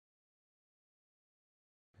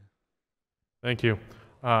Thank you.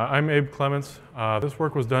 I'm Abe Clements. This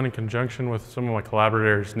work was done in conjunction with some of my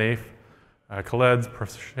collaborators, Naif, Khaled,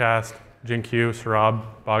 Prashast, Jinkyu, Saurabh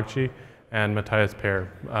Bagchi, and Matthias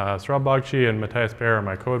Pear. Saurabh Bagchi and Matthias Pear are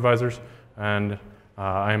my co-advisors, and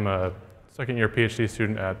I'm a second-year PhD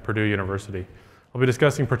student at Purdue University. I'll be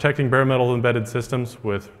discussing protecting bare metal embedded systems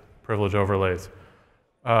with privilege overlays.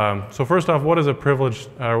 So first off, what is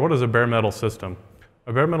a bare metal system?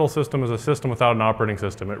 A bare metal system is a system without an operating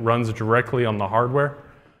system. It runs directly on the hardware.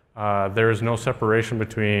 There is no separation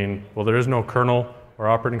between, well, there is no kernel or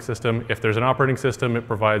operating system. If there's an operating system, it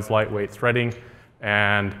provides lightweight threading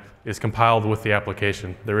and is compiled with the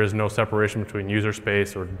application. There is no separation between user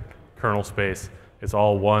space or kernel space. It's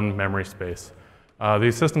all one memory space.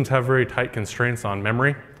 These systems have very tight constraints on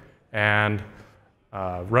memory and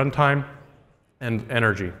runtime and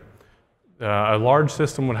energy. A large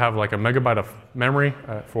system would have like a megabyte of memory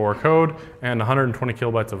for code and 120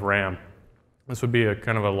 kilobytes of RAM. This would be a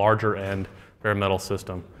kind of a larger end bare metal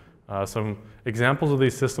system. Some examples of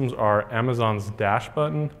these systems are Amazon's dash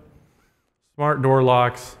button, smart door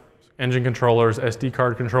locks, engine controllers, SD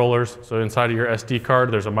card controllers. So inside of your SD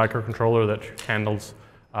card, there's a microcontroller that handles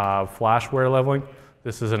flashware leveling.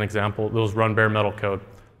 This is an example. Those run bare metal code.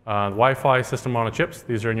 Wi-Fi system on a chips.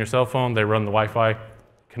 These are in your cell phone. They run the Wi-Fi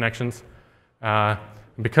connections.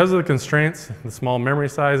 Because of the constraints, the small memory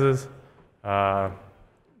sizes, the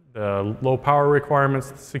low power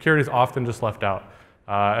requirements, security is often just left out.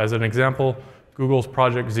 As an example, Google's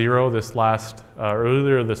Project Zero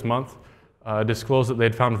earlier this month disclosed that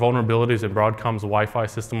they'd found vulnerabilities in Broadcom's Wi-Fi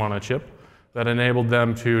system on a chip that enabled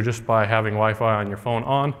them to, just by having Wi-Fi on your phone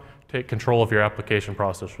on, take control of your application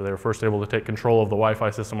processor. They were first able to take control of the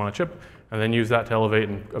Wi-Fi system on a chip and then use that to elevate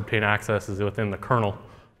and obtain accesses within the kernel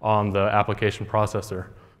on the application processor.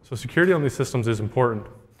 So security on these systems is important,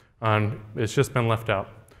 and it's just been left out.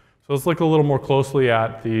 So let's look a little more closely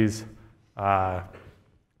at these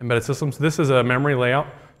embedded systems. This is a memory layout.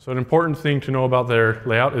 So an important thing to know about their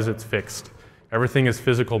layout is it's fixed. Everything is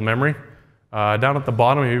physical memory. Down at the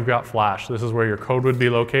bottom, you've got flash. This is where your code would be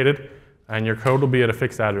located, and your code will be at a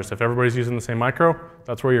fixed address. If everybody's using the same micro,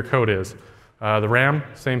 that's where your code is. The RAM,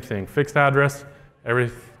 same thing, fixed address,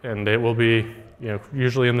 and it will be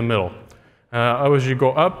usually in the middle. As you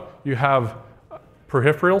go up, you have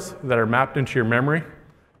peripherals that are mapped into your memory.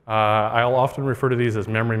 I'll often refer to these as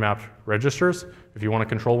memory mapped registers. If you want to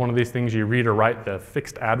control one of these things, you read or write the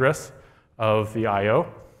fixed address of the I/O.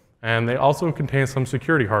 And they also contain some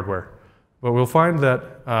security hardware. But we'll find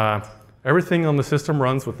that everything on the system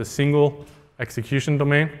runs with a single execution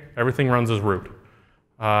domain. Everything runs as root.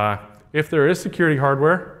 If there is security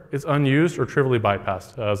hardware, it's unused or trivially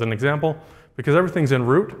bypassed. As an example, because everything's in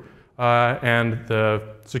root and the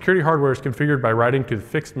security hardware is configured by writing to the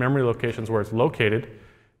fixed memory locations where it's located,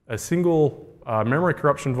 a single memory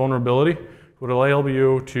corruption vulnerability would allow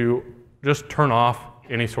you to just turn off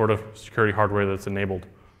any sort of security hardware that's enabled.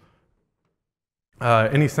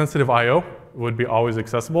 Any sensitive I/O would be always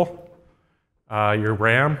accessible. Your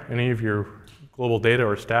RAM, any of your global data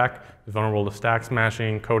or stack is vulnerable to stack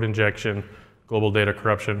smashing, code injection, global data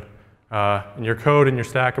corruption. And your code and your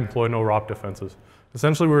stack employ no ROP defenses.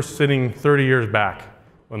 Essentially, we're sitting 30 years back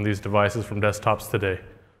on these devices from desktops today.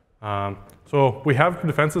 So we have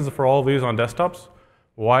defenses for all of these on desktops.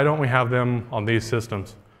 Why don't we have them on these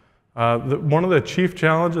systems? One of the chief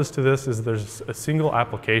challenges to this is there's a single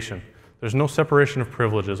application. There's no separation of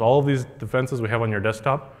privileges. All of these defenses we have on your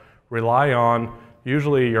desktop rely on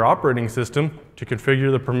usually your operating system to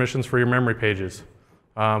configure the permissions for your memory pages.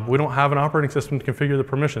 We don't have an operating system to configure the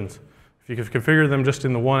permissions. If you configure them just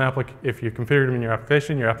in the one if you configure them in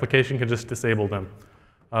your application can just disable them.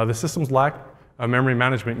 The systems lack a memory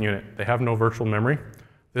management unit. They have no virtual memory.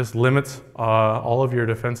 This limits all of your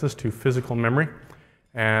defenses to physical memory.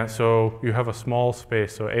 And so you have a small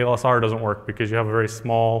space. So ALSR doesn't work because you have a very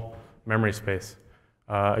small memory space.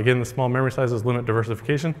 Again, the small memory sizes limit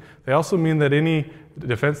diversification. They also mean that any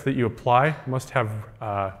defense that you apply must have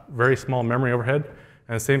very small memory overhead.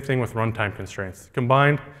 And the same thing with runtime constraints.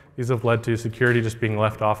 Combined, these have led to security just being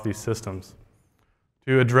left off these systems.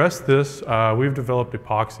 To address this, we've developed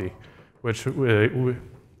EPOXY, which is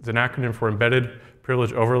an acronym for Embedded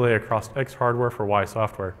Privilege Overlay Across X Hardware for Y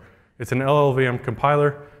Software. It's an LLVM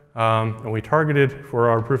compiler, and we targeted for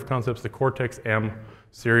our proof of concepts the Cortex-M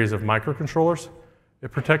series of microcontrollers.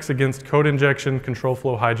 It protects against code injection, control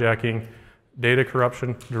flow hijacking, data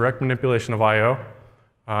corruption, direct manipulation of I/O.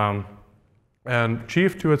 And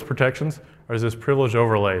chief to its protections is this privilege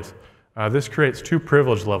overlays. This creates two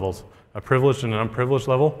privilege levels, a privileged and an unprivileged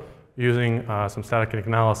level, using some static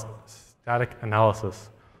analysis.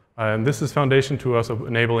 And this is foundation to us of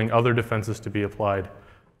enabling other defenses to be applied.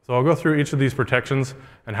 So I'll go through each of these protections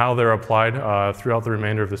and how they're applied throughout the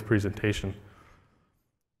remainder of this presentation.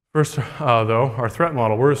 First, though, our threat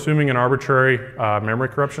model. We're assuming an arbitrary memory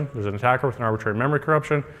corruption. There's an attacker with an arbitrary memory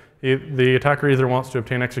corruption. The attacker either wants to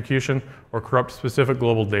obtain execution or corrupt specific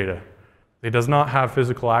global data. He does not have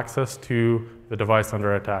physical access to the device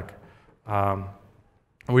under attack.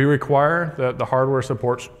 We require that the hardware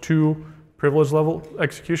supports 2 privilege level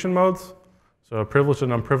execution modes. So privileged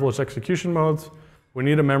and unprivileged execution modes. We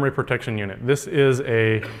need a memory protection unit. This is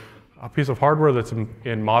a piece of hardware that's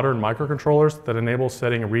in modern microcontrollers that enables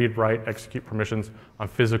setting read, write, execute permissions on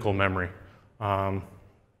physical memory. And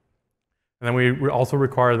then we also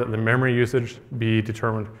require that the memory usage be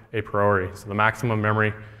determined a priori. So the maximum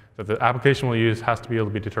memory that the application will use has to be able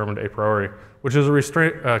to be determined a priori, which is a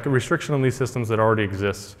restriction on these systems that already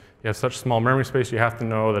exists. You have such small memory space, you have to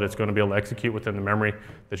know that it's going to be able to execute within the memory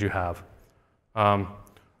that you have.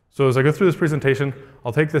 So as I go through this presentation,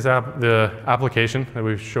 I'll take the application that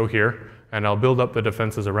we show here, and I'll build up the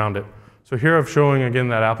defenses around it. So here I'm showing, again,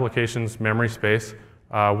 that application's memory space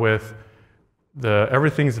with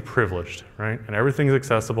everything's privileged, right? And everything's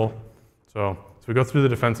accessible. So as we go through the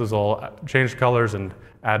defenses, I'll change colors and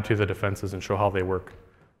add to the defenses and show how they work.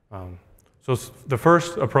 So the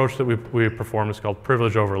first approach that we perform is called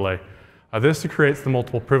privilege overlay. This creates the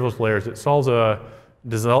multiple privilege layers. It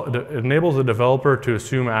enables the developer to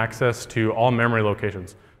assume access to all memory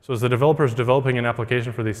locations. So as the developer is developing an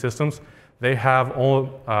application for these systems, they have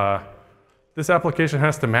this application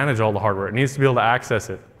has to manage all the hardware. It needs to be able to access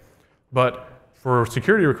it. But for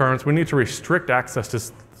security requirements, we need to restrict access to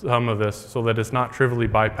some of this so that it's not trivially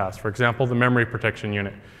bypassed. For example, the memory protection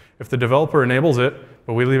unit. If the developer enables it,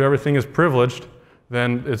 but we leave everything as privileged,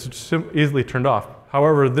 then it's easily turned off.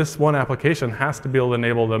 However, this one application has to be able to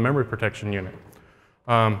enable the memory protection unit.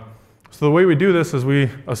 So the way we do this is we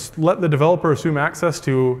let the developer assume access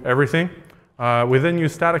to everything. We then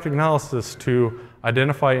use static analysis to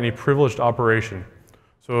identify any privileged operation.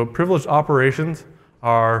 So privileged operations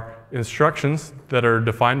are instructions that are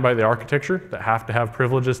defined by the architecture that have to have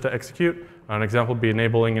privileges to execute. An example would be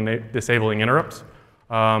enabling and disabling interrupts.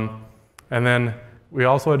 And then we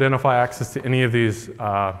also identify access to any of these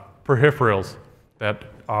peripherals that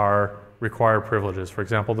require privileges. For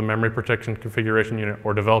example, the memory protection configuration unit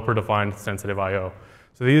or developer-defined sensitive I/O.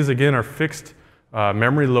 So these, again, are fixed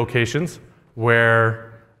memory locations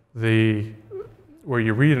where you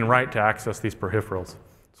read and write to access these peripherals.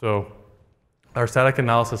 So our static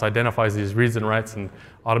analysis identifies these reads and writes and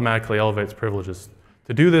automatically elevates privileges.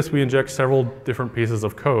 To do this, we inject several different pieces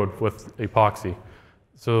of code with EPOXY.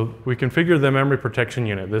 So we configure the memory protection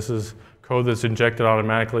unit. This is code that's injected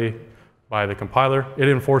automatically by the compiler. It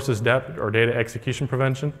enforces DEP, or data execution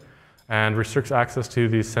prevention, and restricts access to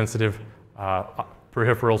these sensitive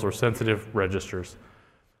peripherals or sensitive registers.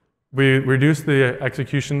 We reduce the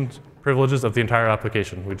execution privileges of the entire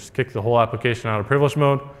application. We just kick the whole application out of privilege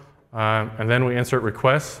mode, and then we insert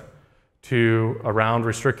requests around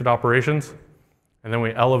restricted operations, and then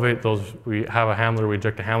we elevate those. We have a handler, we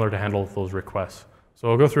inject a handler to handle those requests. So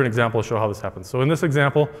I'll go through an example to show how this happens. So in this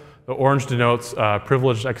example, the orange denotes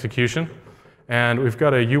privileged execution, and we've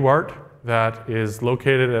got a UART that is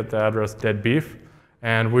located at the address deadbeef,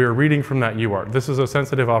 and we are reading from that UART. This is a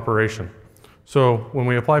sensitive operation. So when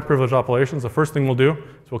we apply privileged operations, the first thing we'll do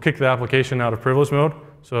is we'll kick the application out of privilege mode.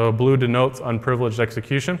 So blue denotes unprivileged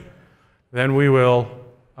execution. Then we will,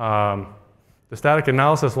 the static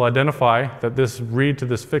analysis will identify that this read to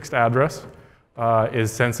this fixed address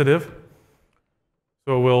is sensitive.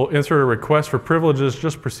 So we'll insert a request for privileges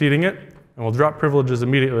just preceding it, and we'll drop privileges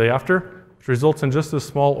immediately after, which results in just this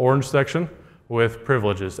small orange section with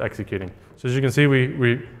privileges executing. So as you can see,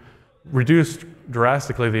 we reduced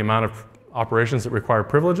drastically the amount of operations that require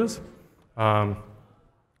privileges and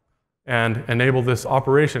enable this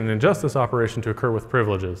operation and just this operation to occur with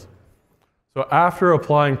privileges. So after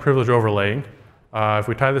applying privilege overlaying, if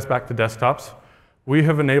we tie this back to desktops, we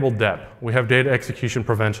have enabled DEP. We have data execution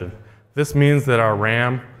prevention. This means that our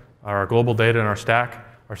RAM, our global data, and our stack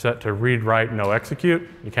are set to read, write, no execute.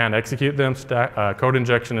 You can't execute them. Code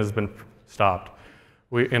injection has been stopped.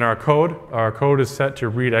 In our code is set to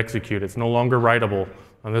read, execute. It's no longer writable,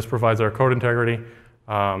 and this provides our code integrity.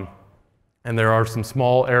 And there are some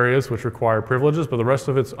small areas which require privileges, but the rest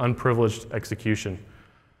of it's unprivileged execution.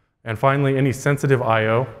 And finally, any sensitive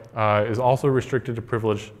I/O is also restricted to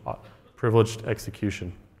privileged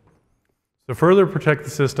execution. To further protect the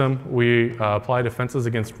system, we apply defenses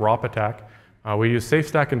against ROP attack. We use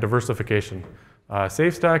SAFESTACK and diversification.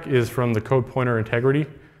 SAFESTACK is from the Code Pointer Integrity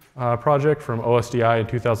project from OSDI in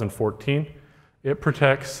 2014. it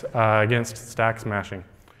protects against stack smashing.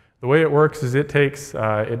 The way it works is it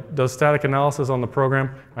does static analysis on the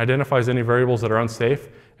program, identifies any variables that are unsafe,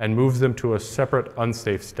 and moves them to a separate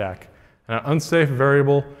unsafe stack. And an unsafe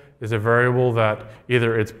variable is a variable that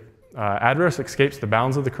either its address escapes the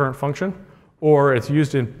bounds of the current function, or it's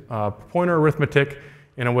used in pointer arithmetic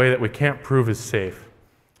in a way that we can't prove is safe.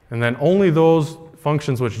 And then only those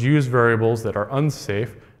functions which use variables that are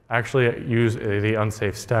unsafe actually use the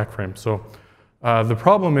unsafe stack frame. So the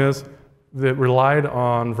problem is that it relied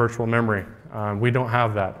on virtual memory. We don't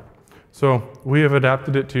have that. So we have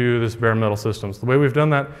adapted it to this bare metal systems. The way we've done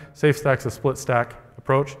that, SAFESTACK's a split stack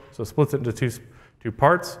approach, so it splits it into two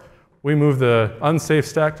parts. We move the unsafe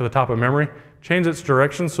stack to the top of memory, change its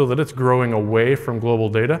direction so that it's growing away from global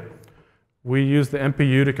data. We use the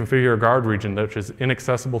MPU to configure a guard region which is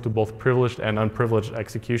inaccessible to both privileged and unprivileged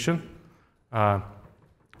execution.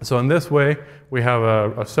 So in this way, we have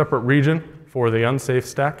a separate region for the unsafe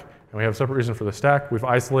stack, and we have a separate region for the stack. We've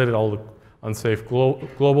isolated all the unsafe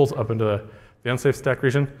globals up into the unsafe stack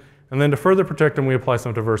region. And then to further protect them, we apply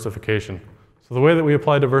some diversification. So the way that we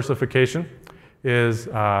apply diversification is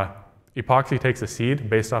EPOXY takes a seed.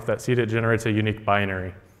 Based off that seed, it generates a unique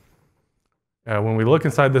binary. When we look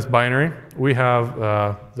inside this binary, we have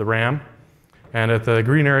the RAM. And at the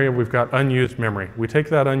green area, we've got unused memory. We take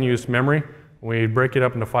that unused memory, we break it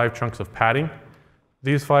up into 5 chunks of padding.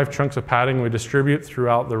 These 5 chunks of padding we distribute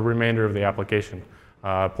throughout the remainder of the application.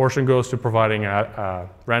 A portion goes to providing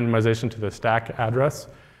randomization to the stack address.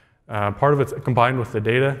 Part of it's combined with the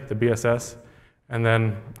data, the BSS, and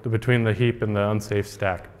then between the heap and the unsafe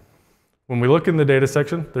stack. When we look in the data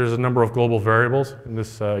section, there's a number of global variables. In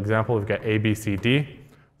this example, we've got A, B, C, D.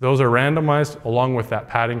 Those are randomized along with that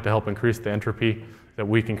padding to help increase the entropy that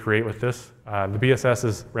we can create with this. The BSS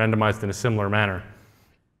is randomized in a similar manner.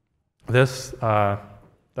 This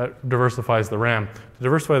that diversifies the RAM. To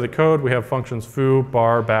diversify the code, we have functions foo,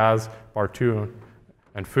 bar, baz, bar2,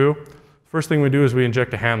 and foo. First thing we do is we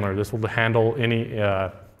inject a handler. This will handle any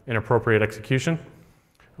inappropriate execution.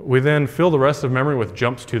 We then fill the rest of memory with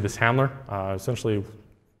jumps to this handler, essentially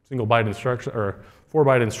single byte instruction or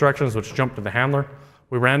 4-byte instructions which jump to the handler.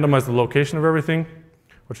 We randomize the location of everything,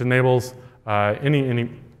 which enables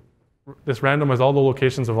this randomizes all the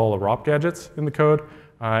locations of all the ROP gadgets in the code.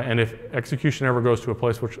 And if execution ever goes to a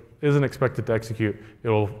place which isn't expected to execute, it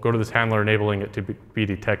will go to this handler, enabling it to be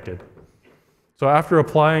detected. So after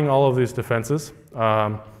applying all of these defenses,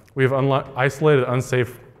 we have isolated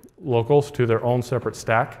unsafe locals to their own separate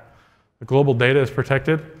stack. The global data is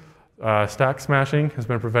protected. Stack smashing has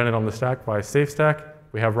been prevented on the stack by SAFESTACK.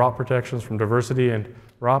 We have ROP protections from diversity and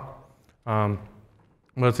ROP.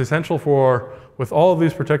 But it's essential with all of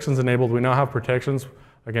these protections enabled, we now have protections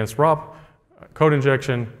against ROP, code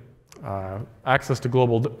injection, access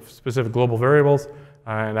to specific global variables,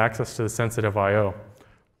 and access to the sensitive I/O.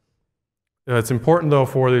 It's important, though,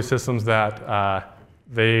 for these systems that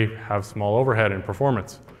they have small overhead and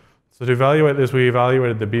performance. So to evaluate this, we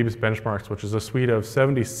evaluated the BEEBS benchmarks, which is a suite of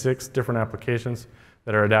 76 different applications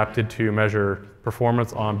that are adapted to measure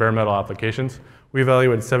performance on bare metal applications. We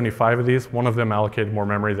evaluated 75 of these. One of them allocated more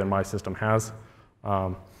memory than my system has.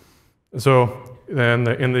 So then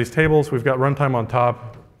in these tables, we've got runtime on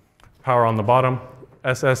top, power on the bottom.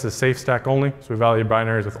 SS is SAFESTACK only, so we value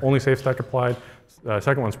binaries with only SAFESTACK applied. The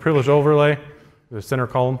second one's privilege overlay, the center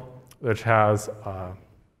column, which has,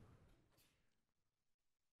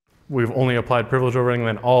 we've only applied privilege overlay, and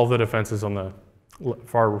then all the defenses on the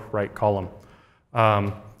far right column.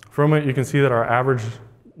 From it, you can see that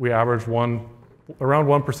we average around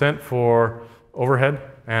 1% for overhead,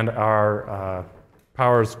 and our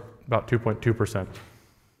power is about 2.2%.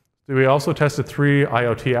 We also tested 3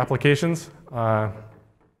 IoT applications.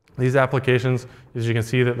 These applications, as you can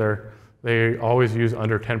see, that they always use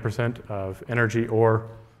under 10% of energy or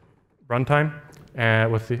runtime,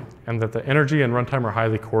 and that the energy and runtime are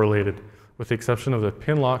highly correlated, with the exception of the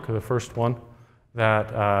pin lock, the first one,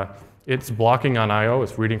 that it's blocking on I/O.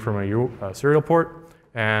 It's reading from a serial port,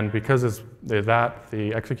 and because of that,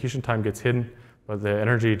 the execution time gets hidden, but the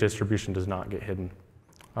energy distribution does not get hidden.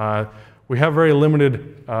 We have very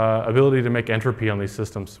limited ability to make entropy on these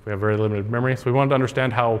systems. We have very limited memory, so we wanted to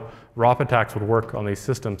understand how ROP attacks would work on these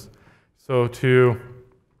systems. So to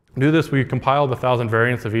do this, we compiled 1,000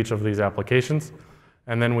 variants of each of these applications,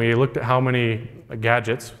 and then we looked at how many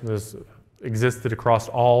gadgets existed across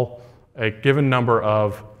a given number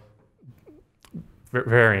of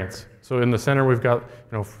variants. So in the center, we've got,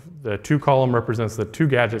 the 2 column represents the 2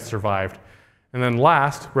 gadgets survived, and then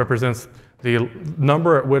last represents the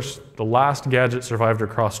number at which the last gadget survived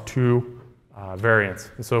across 2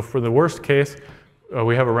 variants. And so for the worst case,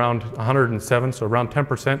 we have around 107, so around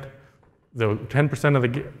 10%. The 10% of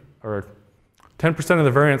the or 10% of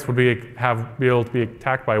the variants would be able to be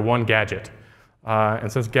attacked by one gadget.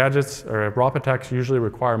 And since gadgets or ROP attacks usually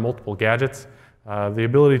require multiple gadgets, the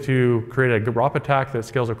ability to create a ROP attack that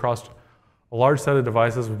scales across a large set of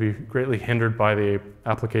devices would be greatly hindered by the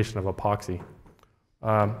application of EPOXY.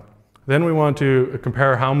 Then we want to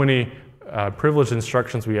compare how many privileged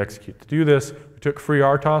instructions we execute. To do this, we took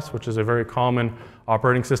FreeRTOS, which is a very common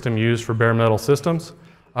operating system used for bare metal systems.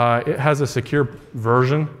 It has a secure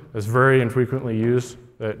version that's very infrequently used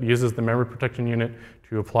that uses the memory protection unit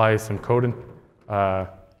to apply some code and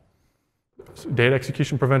data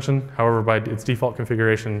execution prevention. However, by its default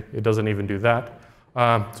configuration, it doesn't even do that.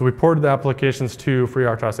 So we ported the applications to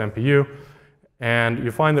FreeRTOS MPU, and you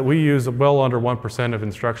find that we use well under 1% of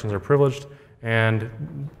instructions are privileged,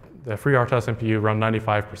 and the FreeRTOS MPU around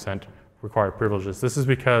 95% require privileges. This is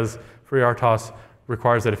because FreeRTOS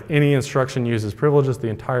requires that if any instruction uses privileges, the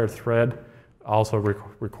entire thread also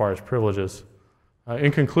requires privileges.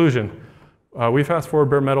 In conclusion, we fast forward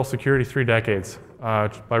bare metal security 3 decades by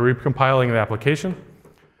recompiling the application.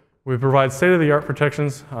 We provide state-of-the-art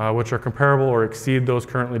protections which are comparable or exceed those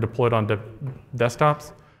currently deployed on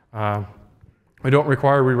desktops. We don't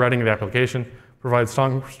require rewriting the application, provide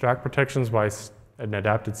strong stack protections by an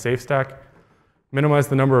adapted SAFESTACK, minimize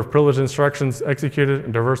the number of privileged instructions executed,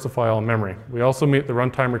 and diversify all memory. We also meet the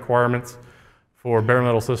runtime requirements for bare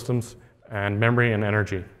metal systems and memory and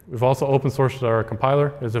energy. We've also open sourced our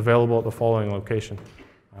compiler. It's available at the following location.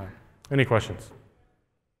 Any questions?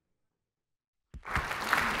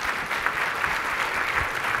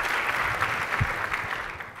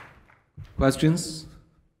 Questions?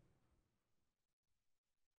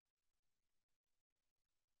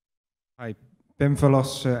 Hi, Pim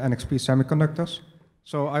Vullos, NXP Semiconductors.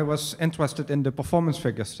 So I was interested in the performance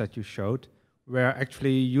figures that you showed, where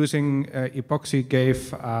actually using epoxy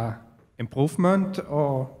gave improvement,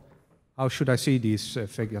 or how should I see these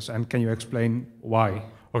figures, and can you explain why?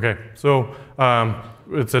 Okay, so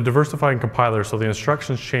it's a diversifying compiler, so the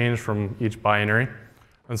instructions change from each binary.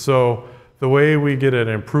 And so the way we get an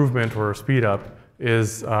improvement or a speed up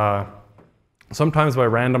is sometimes by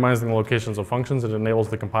randomizing the locations of functions. It enables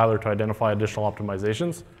the compiler to identify additional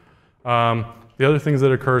optimizations. The other things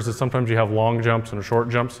that occurs is sometimes you have long jumps and short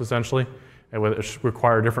jumps, essentially, and which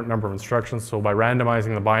require a different number of instructions. So by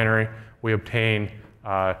randomizing the binary, we obtain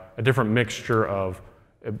a different mixture of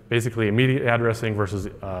basically immediate addressing versus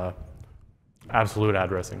absolute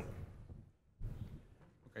addressing.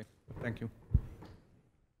 Okay, thank you.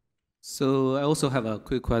 So I also have a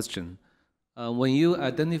quick question. When you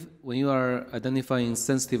are identifying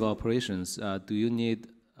sensitive operations, do you need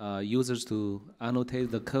users to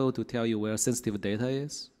annotate the code to tell you where sensitive data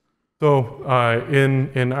is? So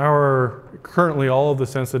currently all of the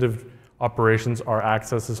sensitive operations are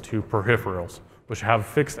accesses to peripherals, which have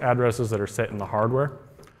fixed addresses that are set in the hardware.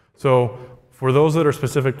 So for those that are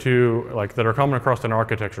specific to, that are common across an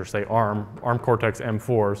architecture, say ARM Cortex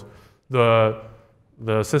M4s,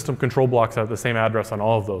 the system control blocks have the same address on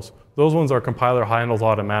all of those. Those ones our compiler handles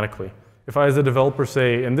automatically. If I, as a developer,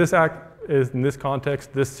 say, in this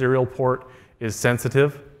context, this serial port is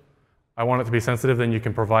sensitive, I want it to be sensitive, then you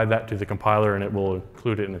can provide that to the compiler and it will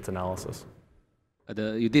include it in its analysis.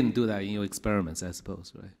 You didn't do that in your experiments, I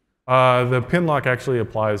suppose, right? The pin lock actually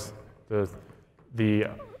applies. The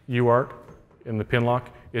UART in the pin lock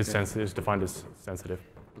is defined as sensitive.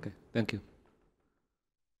 Okay, thank you.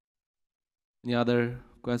 Any other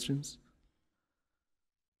questions?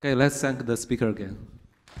 Okay, let's thank the speaker again.